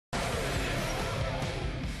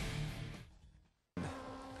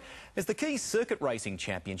As the key circuit racing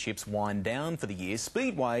championships wind down for the year,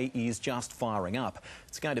 Speedway is just firing up.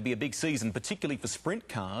 It's going to be a big season, particularly for sprint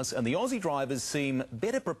cars, and the Aussie drivers seem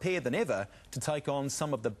better prepared than ever to take on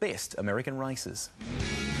some of the best American racers.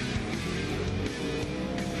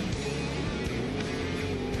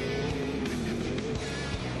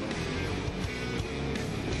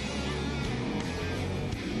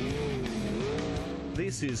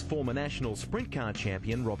 This is former national sprint car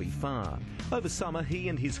champion Robbie Farr. Over summer, he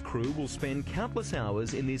and his crew will spend countless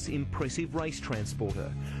hours in this impressive race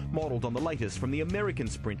transporter. Modelled on the latest from the American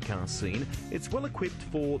sprint car scene, it's well equipped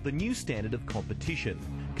for the new standard of competition,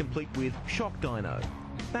 complete with shock dyno,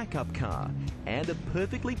 backup car and a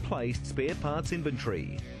perfectly placed spare parts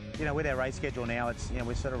inventory. You know, with our race schedule now, it's, you know,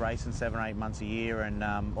 we're sort of racing 7 or 8 months a year, and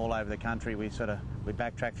all over the country. We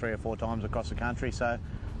backtrack 3 or 4 times across the country. So,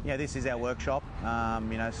 you know, this is our workshop.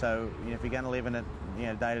 You know, so if you're going to live in it, you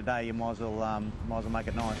know, day to day, you might as well make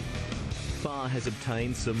it nice. Farr has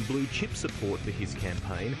obtained some blue chip support for his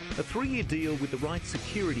campaign, a 3-year deal with the right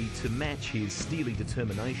security to match his steely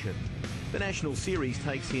determination. The National Series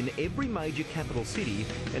takes in every major capital city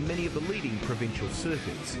and many of the leading provincial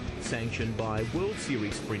circuits. Sanctioned by World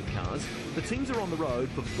Series Sprintcars, the teams are on the road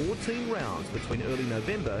for 14 rounds between early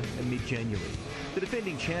November and mid-January. The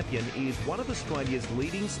defending champion is one of Australia's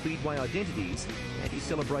leading speedway identities, and he's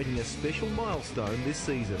celebrating a special milestone this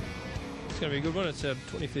season. It's going to be a good one. It's our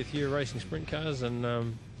 25th year racing sprint cars, and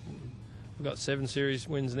we've got 7 series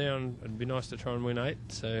wins now, and it'd be nice to try and win 8.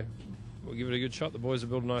 So we'll give it a good shot. The boys have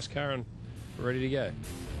built a nice car and we're ready to go.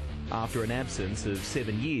 After an absence of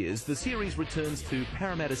 7 years, the series returns to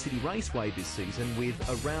Parramatta City Raceway this season with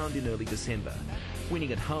a round in early December.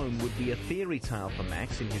 Winning at home would be a fairy tale for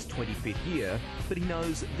Max in his 25th year, but he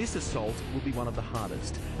knows this assault will be one of the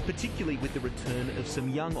hardest, particularly with the return of some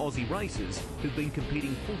young Aussie racers who've been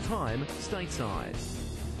competing full-time stateside.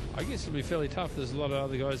 I guess it'll be fairly tough. There's a lot of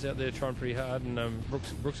other guys out there trying pretty hard, and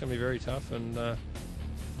Brooks going to be very tough, and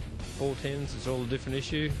 410s, it's all a different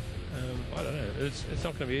issue. I don't know. It's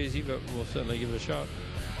not going to be easy, but we'll certainly give it a shot.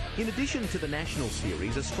 In addition to the National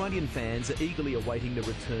Series, Australian fans are eagerly awaiting the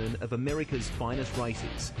return of America's finest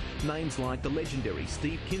racers. Names like the legendary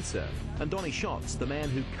Steve Kinser and Donny Schatz, the man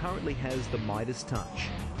who currently has the Midas touch,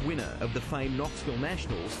 winner of the famed Knoxville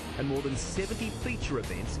Nationals and more than 70 feature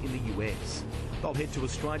events in the US. They'll head to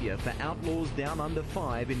Australia for Outlaws Down Under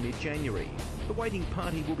 5 in mid-January. The waiting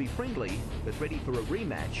party will be friendly, but ready for a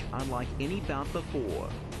rematch unlike any bout before.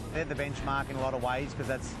 They're the benchmark in a lot of ways, because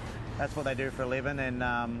that's what they do for a living,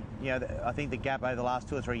 and you know, I think the gap over the last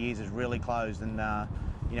 2 or 3 years has really closed, and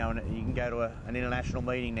you know, you can go to an international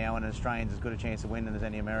meeting now and an Australian's as good a chance of winning as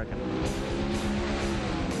any American.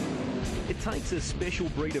 It takes a special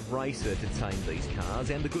breed of racer to tame these cars,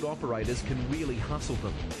 and the good operators can really hustle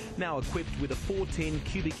them. Now equipped with a 410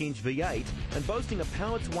 cubic inch V8 and boasting a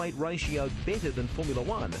power-to-weight ratio better than Formula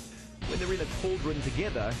One, when they're in a cauldron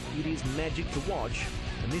together, it is magic to watch,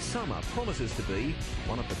 and this summer promises to be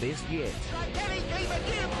one of the best yet.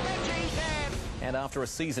 And after a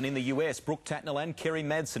season in the US, Brooke Tatnall and Kerry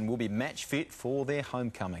Madsen will be match fit for their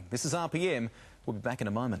homecoming. This is RPM. We'll be back in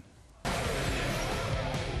a moment.